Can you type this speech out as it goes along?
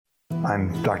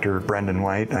I'm Dr. Brendan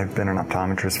White. I've been an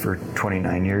optometrist for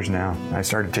 29 years now. I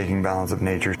started taking Balance of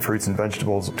Nature fruits and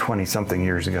vegetables 20-something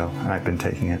years ago, and I've been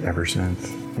taking it ever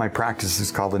since. My practice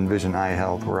is called Envision Eye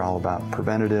Health. We're all about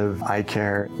preventative eye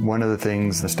care. One of the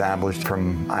things established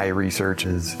from eye research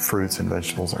is fruits and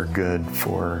vegetables are good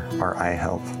for our eye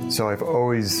health. So I've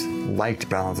always liked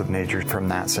Balance of Nature from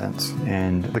that sense.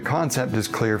 And the concept is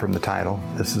clear from the title.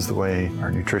 This is the way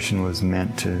our nutrition was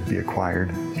meant to be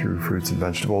acquired, through fruits and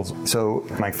vegetables. So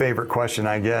my favorite question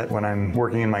I get when I'm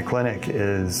working in my clinic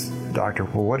is, Doctor,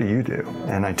 well, what do you do?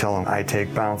 And I tell them, I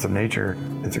take Balance of Nature.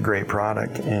 It's a great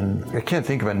product. And I can't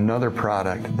think of another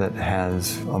product that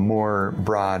has a more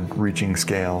broad-reaching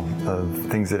scale of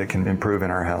things that it can improve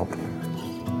in our health.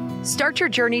 Start your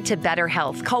journey to better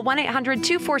health. Call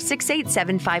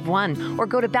 1-800-246-8751 or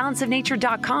go to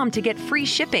balanceofnature.com to get free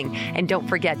shipping. And don't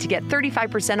forget to get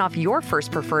 35% off your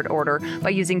first preferred order by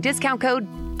using discount code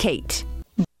KATE.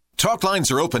 Talk lines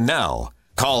are open now.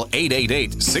 Call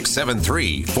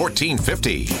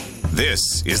 888-673-1450.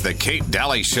 This is the Kate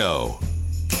Dalley Show.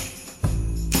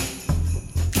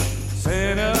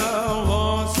 Santa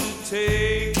wants to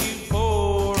take you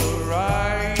for a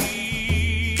ride.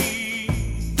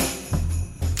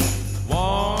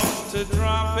 Wants to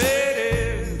drop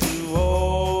it into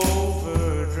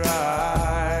overdrive.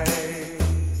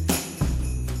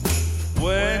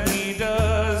 When he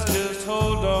does, just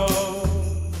hold on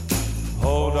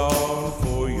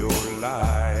for your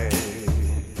life.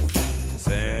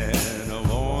 Santa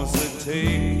wants to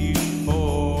take you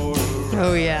for a ride.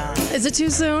 Oh, yeah. Is it too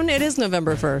soon? It is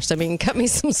November 1st. I mean, cut me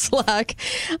some slack.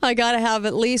 I got to have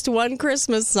at least one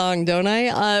Christmas song, don't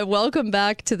I? Welcome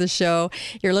back to the show.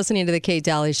 You're listening to the Kate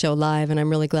Dalley Show live, and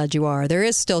I'm really glad you are. There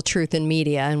is still truth in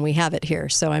media, and we have it here.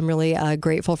 So I'm really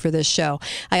grateful for this show.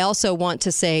 I also want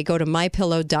to say go to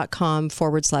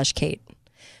mypillow.com/Kate.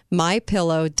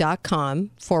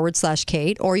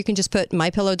 mypillow.com/Kate, or you can just put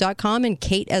mypillow.com and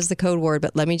Kate as the code word.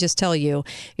 But let me just tell you,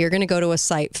 you're going to go to a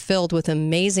site filled with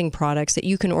amazing products that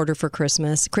you can order for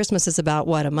Christmas. Christmas is about,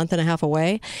 a month and a half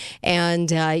away?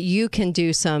 And you can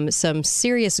do some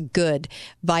serious good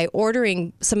by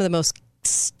ordering some of the most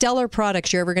stellar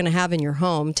products you're ever going to have in your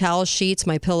home. Towel sheets,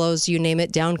 my pillows, you name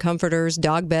it, down comforters,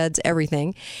 dog beds,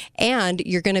 everything. And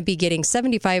you're going to be getting up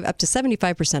to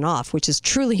 75% off, which is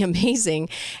truly amazing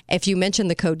if you mention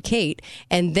the code Kate.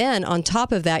 And then on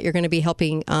top of that, you're going to be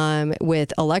helping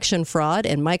with election fraud,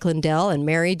 and Mike Lindell and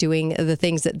Mary doing the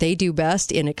things that they do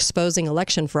best in exposing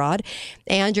election fraud.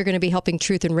 And you're going to be helping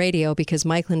Truth in Radio, because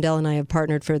Mike Lindell and I have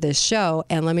partnered for this show.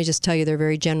 And let me just tell you, they're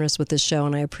very generous with this show,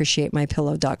 and I appreciate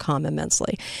mypillow.com immensely.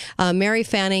 Mary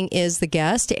Fanning is the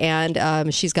guest,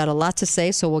 and she's got a lot to say,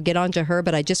 so we'll get on to her.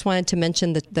 But I just wanted to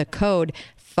mention the code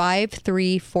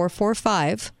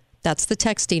 53445. That's the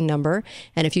texting number.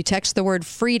 And if you text the word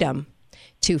freedom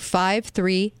to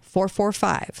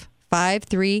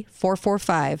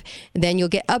 53445, then you'll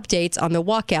get updates on the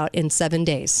walkout in 7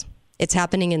 days. It's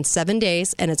happening in 7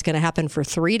 days, and it's going to happen for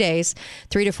 3 days,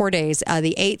 3 to 4 days,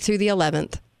 the 8th through the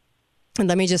 11th. And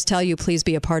let me just tell you, please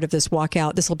be a part of this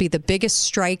walkout. This will be the biggest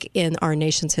strike in our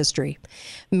nation's history.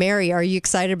 Mary, are you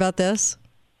excited about this?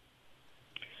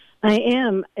 I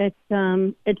am. It's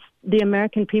the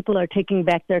American people are taking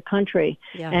back their country,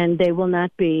 and they will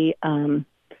not be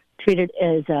treated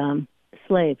as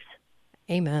slaves.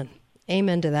 Amen.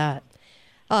 Amen to that.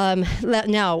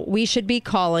 Now, we should be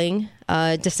calling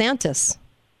DeSantis,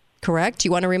 correct?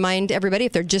 You want to remind everybody,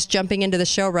 if they're just jumping into the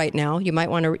show right now, you might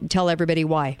want to tell everybody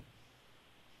why.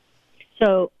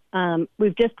 So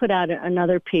we've just put out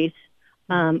another piece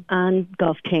on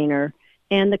Gulf Tainer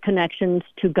and the connections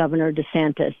to Governor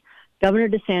DeSantis. Governor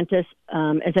DeSantis,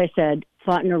 as I said,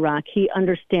 fought in Iraq. He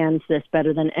understands this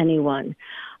better than anyone.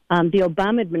 The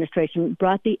Obama administration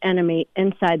brought the enemy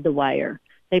inside the wire.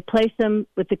 They placed them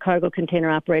with the cargo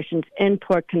container operations in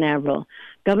Port Canaveral.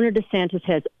 Governor DeSantis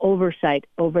has oversight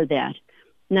over that.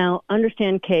 Now,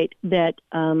 understand, Kate, that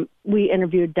we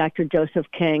interviewed Dr. Joseph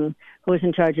King, who was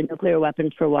in charge of nuclear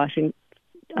weapons for Washington,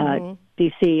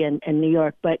 D.C. and New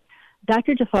York. But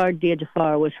Dr. Jafar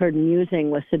Dia-Jafar was heard musing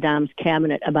with Saddam's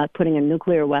cabinet about putting a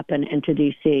nuclear weapon into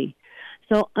D.C.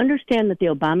 So understand that the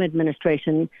Obama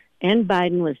administration, and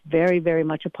Biden was very, very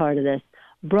much a part of this,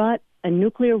 brought a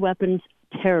nuclear weapons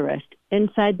terrorist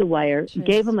inside the wire,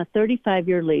 gave him a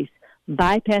 35-year lease,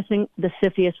 bypassing the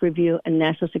CFIUS review and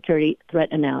national security threat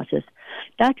analysis.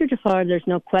 Dr. Jafar, there's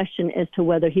no question as to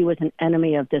whether he was an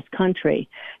enemy of this country.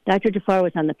 Dr. Jafar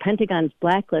was on the Pentagon's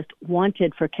blacklist,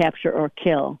 wanted for capture or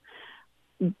kill.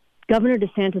 Governor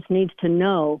DeSantis needs to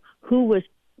know who was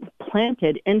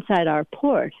planted inside our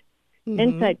port,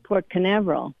 inside Port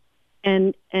Canaveral,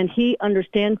 and he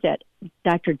understands that.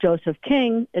 Dr. Joseph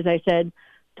King, as I said,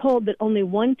 told that only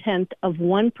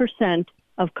 0.1%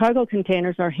 of cargo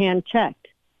containers are hand-checked.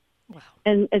 Wow.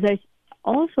 And as I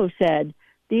also said,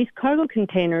 these cargo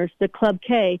containers, the Club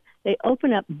K, they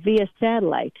open up via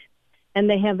satellite, and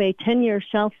they have a 10-year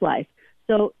shelf life.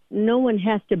 So no one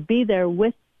has to be there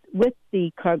with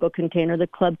the cargo container, the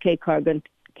Club K cargo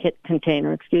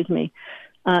container,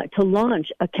 to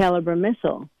launch a caliber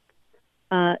missile.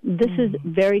 This is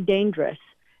very dangerous.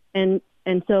 And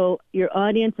so your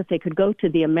audience, if they could go to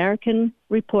the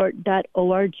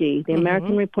AmericanReport.org,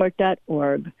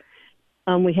 theamericanreport.org,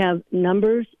 we have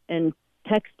numbers and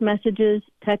text messages,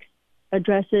 text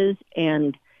addresses,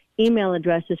 and email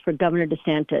addresses for Governor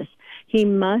DeSantis. He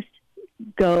must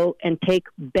go and take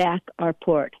back our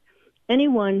port.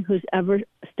 Anyone who's ever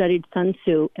studied Sun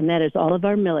Tzu, and that is all of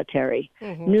our military,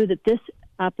 knew that this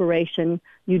operation,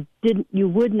 you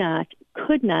could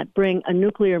not bring a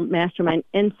nuclear mastermind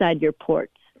inside your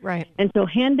ports. Right. And so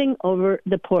handing over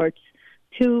the ports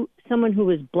to someone who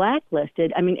was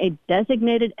blacklisted, a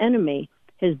designated enemy,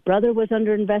 his brother was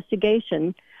under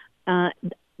investigation.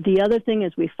 The other thing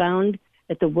is we found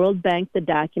at the World Bank the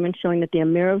document showing that the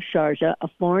Emir of Sharjah, a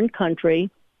foreign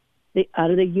country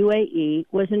out of the UAE,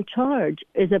 was in charge,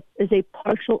 is a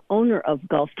partial owner of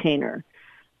Gulftainer.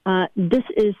 This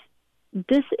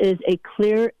is a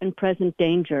clear and present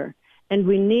danger, and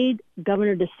we need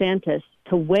Governor DeSantis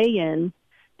to weigh in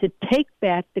to take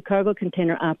back the cargo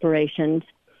container operations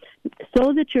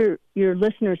so that your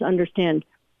listeners understand.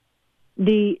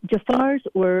 The Jafars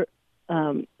were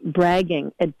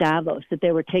bragging at Davos that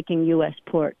they were taking U.S.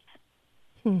 ports.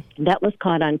 That was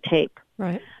caught on tape.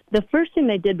 Right. The first thing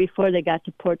they did before they got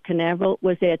to Port Canaveral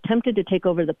was they attempted to take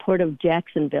over the port of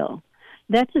Jacksonville.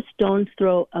 That's a stone's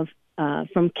throw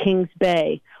from Kings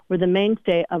Bay, where the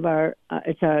mainstay of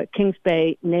it's a Kings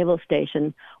Bay Naval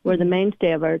Station, where the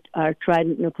mainstay of our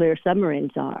Trident nuclear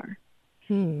submarines are.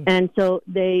 And so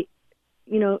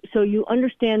so you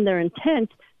understand their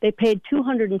intent. They paid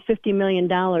 $250 million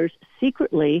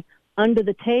secretly under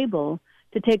the table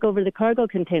to take over the cargo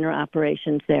container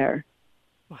operations there.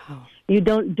 Wow. You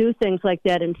don't do things like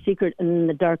that in secret and in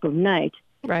the dark of night,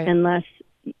 right, unless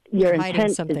your hiding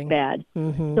intent something is bad.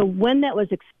 So when that was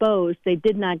exposed, they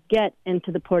did not get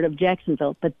into the port of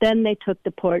Jacksonville, but then they took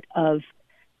the port of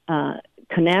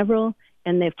Canaveral,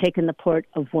 and they've taken the port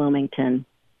of Wilmington.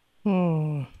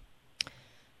 Wow.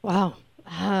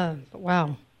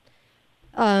 Wow.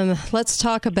 Let's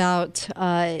talk about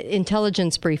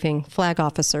intelligence briefing, flag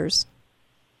officers.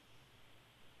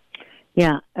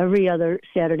 Yeah, every other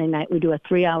Saturday night we do a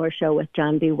 3-hour show with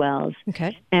John B. Wells.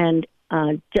 Okay. And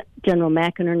General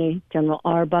McInerney, General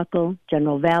Arbuckle,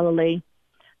 General Vallely,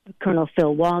 Colonel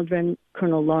Phil Waldron,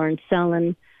 Colonel Lawrence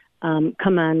Sellon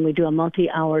come on. We do a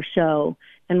multi-hour show,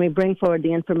 and we bring forward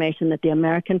the information that the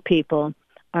American people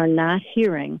are not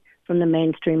hearing from the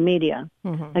mainstream media.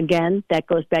 Again, that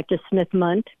goes back to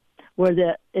Smith-Mundt,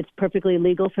 where it's perfectly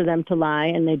legal for them to lie,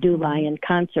 and they do lie in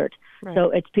concert. Right.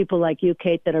 So it's people like you,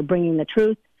 Kate, that are bringing the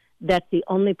truth. That's the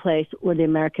only place where the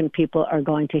American people are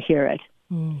going to hear it.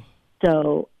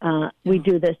 So we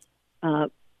do this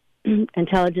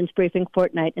intelligence briefing,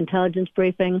 fortnight intelligence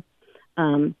briefing.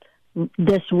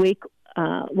 This week,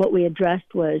 what we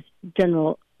addressed was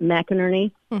General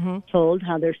McInerney told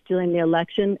how they're stealing the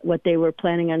election, what they were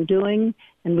planning on doing,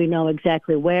 and we know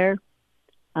exactly where.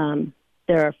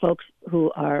 There are folks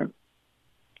who are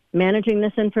managing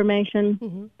this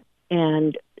information,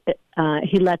 and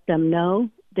he let them know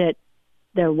that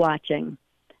they're watching.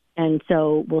 And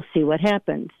so we'll see what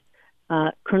happens.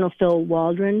 Colonel Phil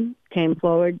Waldron came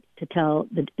forward to tell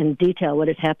in detail what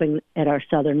is happening at our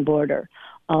southern border.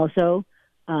 Also,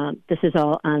 this is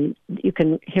all on, you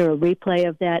can hear a replay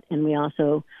of that, and we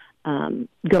also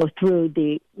go through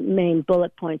the main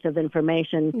bullet points of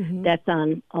information. That's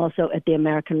on also at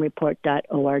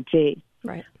theamericanreport.org.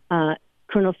 Right.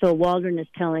 Colonel Phil Waldron is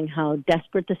telling how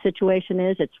desperate the situation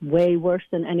is. It's way worse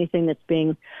than anything that's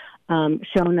being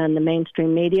shown on the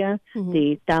mainstream media.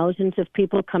 The thousands of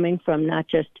people coming from not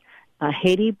just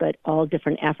Haiti, but all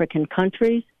different African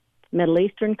countries, Middle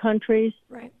Eastern countries,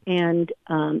 right, and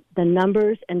the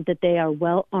numbers, and that they are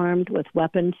well armed with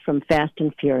weapons from Fast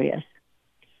and Furious.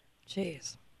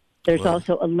 Jeez. There's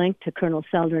also a link to Colonel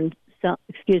Waldron's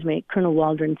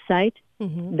site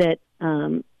that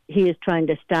he is trying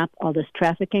to stop all this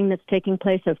trafficking that's taking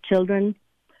place of children.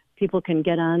 People can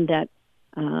get on that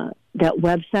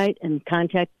website and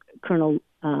contact Colonel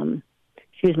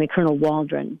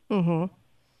Waldron.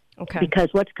 Okay.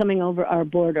 Because what's coming over our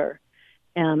border,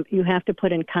 you have to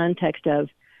put in context of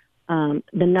the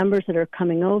numbers that are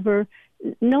coming over.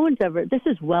 no one's ever, this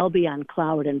is well beyond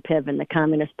Cloward and Piven, the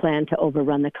communist plan to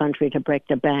overrun the country to break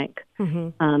the bank.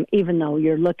 Even though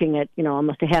you're looking at,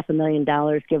 almost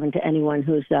 $500,000 given to anyone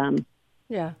who's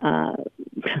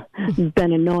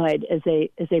been annoyed as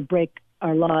they break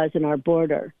our laws and our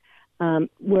border.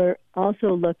 We're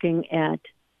also looking at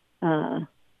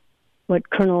what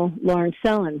Colonel Lawrence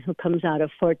Sellon, who comes out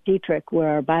of Fort Detrick, where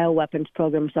our bioweapons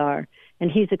programs are,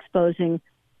 and he's exposing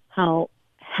how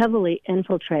heavily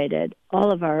infiltrated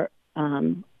all of our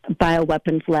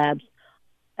bioweapons labs,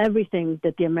 everything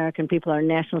that the American people, our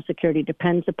national security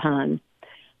depends upon.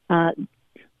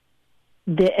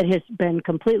 It has been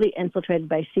completely infiltrated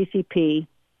by CCP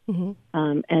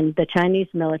and the Chinese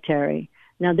military.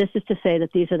 Now, this is to say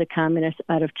that these are the communists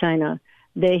out of China.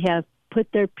 They have put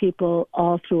their people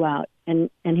all throughout. And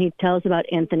he tells about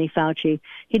Anthony Fauci.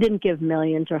 He didn't give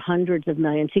millions or hundreds of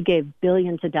millions. He gave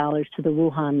billions of dollars to the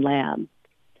Wuhan lab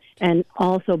and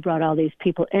also brought all these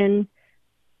people in,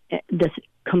 this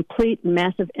complete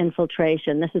massive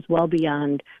infiltration. This is well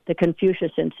beyond the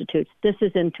Confucius Institutes. This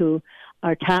is into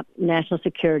our top national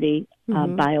security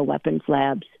bioweapons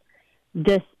labs.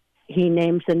 He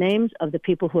names the names of the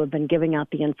people who have been giving out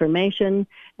the information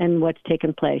and what's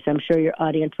taken place. I'm sure your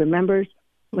audience remembers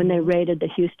when they raided the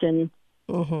Houston.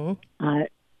 Well,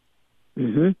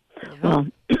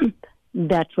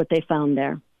 that's what they found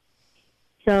there.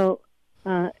 So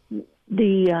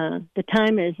the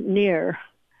time is near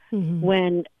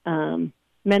when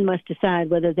men must decide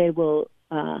whether they will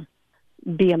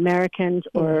be Americans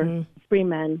or free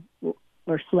men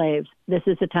or slaves. This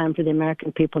is the time for the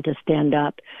American people to stand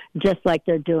up, just like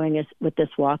they're doing with this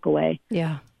walkaway.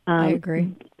 Yeah, I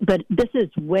agree. But this is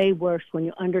way worse when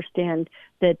you understand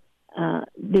that the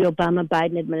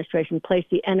Obama-Biden administration placed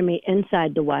the enemy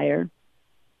inside the wire.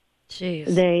 Jeez.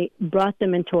 They brought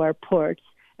them into our ports,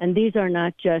 and these are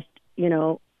not just,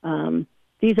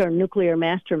 these are nuclear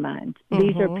masterminds.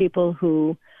 These are people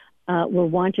who were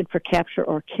wanted for capture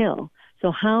or kill.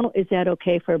 So how is that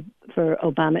okay for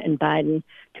Obama and Biden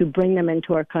to bring them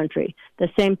into our country? The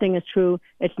same thing is true.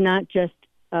 It's not just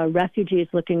refugees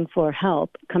looking for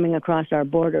help coming across our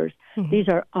borders. These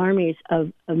are armies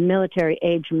of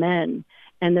military-age men,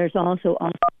 and there's also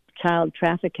child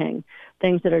trafficking,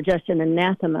 things that are just an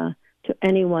anathema to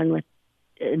anyone with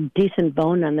a decent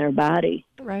bone on their body.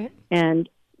 Right. And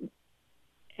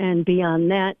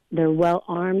beyond that, they're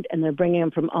well-armed, and they're bringing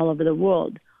them from all over the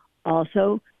world.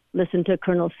 Also, listen to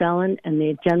Colonel Sellon and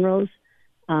the generals,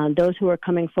 those who are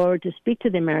coming forward to speak to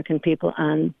the American people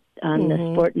on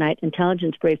this fortnight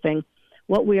intelligence briefing.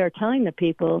 What we are telling the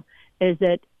people is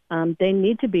that they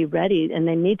need to be ready and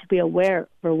they need to be aware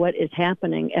for what is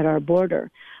happening at our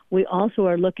border. We also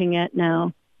are looking at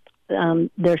now,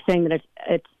 they're saying that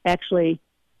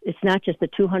it's not just the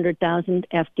 200,000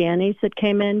 Afghanis that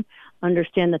came in.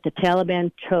 Understand that the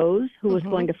Taliban chose who was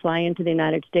going to fly into the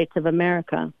United States of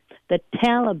America. The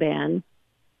Taliban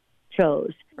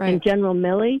chose. Right. And General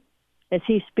Milley, as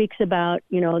he speaks about,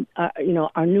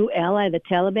 our new ally, the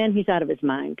Taliban, he's out of his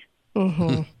mind.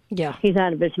 Yeah. He's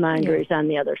out of his mind or he's on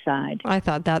the other side. I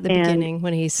thought that at the beginning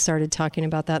when he started talking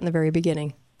about that in the very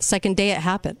beginning. Second day it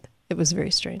happened. It was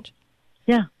very strange.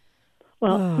 Yeah.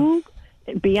 Well, who,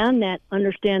 beyond that,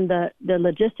 understand the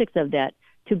logistics of that,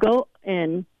 to go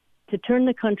in, to turn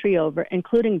the country over,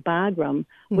 including Bagram,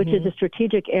 which is a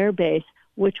strategic air base,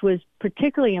 which was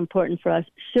particularly important for us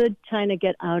should China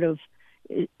get out of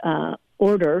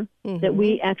order, that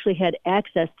we actually had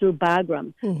access through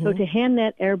Bagram. So to hand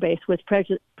that air base, which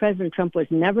President Trump was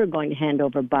never going to hand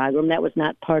over Bagram, that was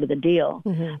not part of the deal.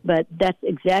 But that's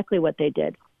exactly what they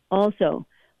did. Also,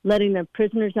 letting the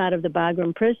prisoners out of the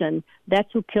Bagram prison,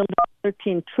 that's who killed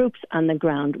 13 troops on the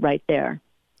ground right there.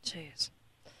 Jeez.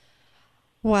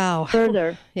 Wow.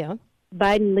 Further,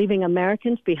 Biden leaving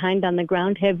Americans behind on the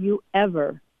ground. Have you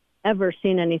ever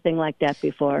seen anything like that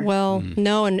before? Well,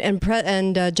 no,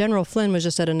 and General Flynn was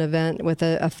just at an event with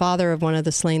a father of one of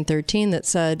the slain 13 that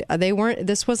said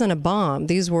this wasn't a bomb.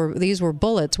 These were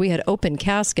bullets. We had open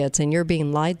caskets, and you're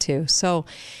being lied to. So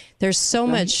there's so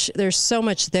much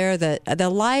there that the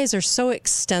lies are so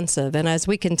extensive, and as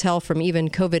we can tell from even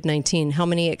COVID-19, how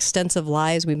many extensive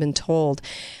lies we've been told.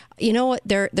 You know what?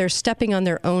 They're stepping on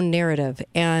their own narrative,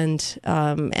 and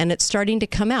it's starting to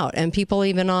come out. And people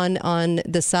even on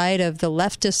the side of the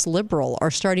leftist liberal are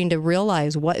starting to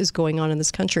realize what is going on in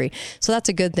this country. So that's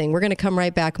a good thing. We're going to come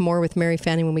right back more with Mary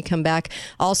Fanning when we come back.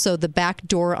 Also, the back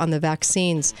door on the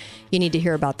vaccines. You need to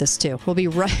hear about this too. We'll be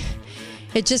right.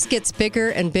 It just gets bigger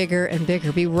and bigger and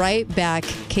bigger. Be right back.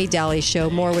 Kate Dalley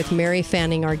Show. More with Mary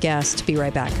Fanning, our guest. Be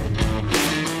right back.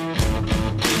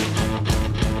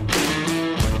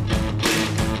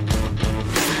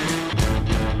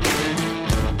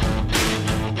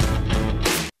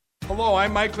 Hello,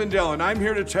 I'm Mike Lindell, and I'm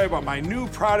here to tell you about my new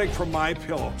product from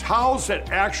MyPillow. Towels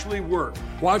that actually work.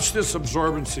 Watch this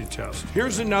absorbency test.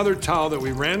 Here's another towel that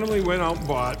we randomly went out and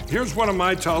bought. Here's one of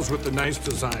my towels with the nice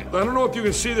design. I don't know if you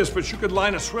can see this, but you could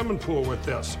line a swimming pool with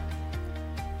this.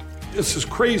 This is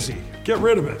crazy. Get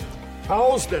rid of it.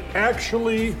 Towels that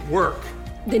actually work.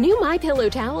 The new MyPillow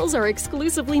towels are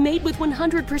exclusively made with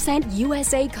 100%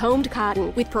 USA combed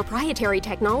cotton with proprietary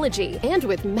technology and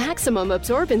with maximum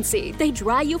absorbency. They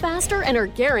dry you faster and are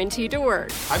guaranteed to work.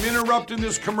 I'm interrupting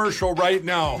this commercial right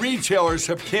now. Retailers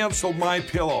have canceled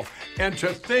MyPillow. And to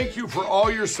thank you for all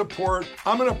your support,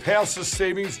 I'm going to pass the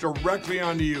savings directly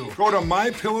on to you. Go to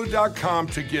MyPillow.com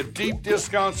to get deep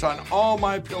discounts on all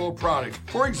MyPillow products.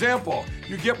 For example,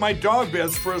 you get my dog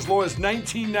beds for as low as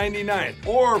 $19.99.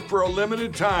 Or for a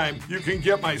limited time, you can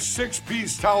get my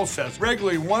 6-piece towel sets,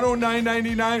 regularly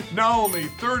 $109.99, now only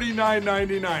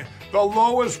 $39.99. The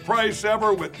lowest price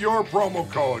ever with your promo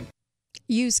code.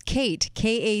 Use Kate,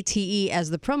 K-A-T-E, as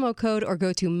the promo code or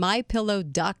go to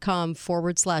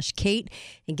mypillow.com/Kate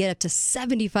and get up to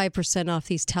 75% off.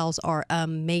 These towels are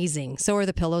amazing. So are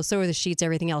the pillows, so are the sheets,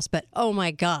 everything else. But oh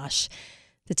my gosh,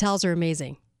 the towels are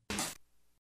amazing.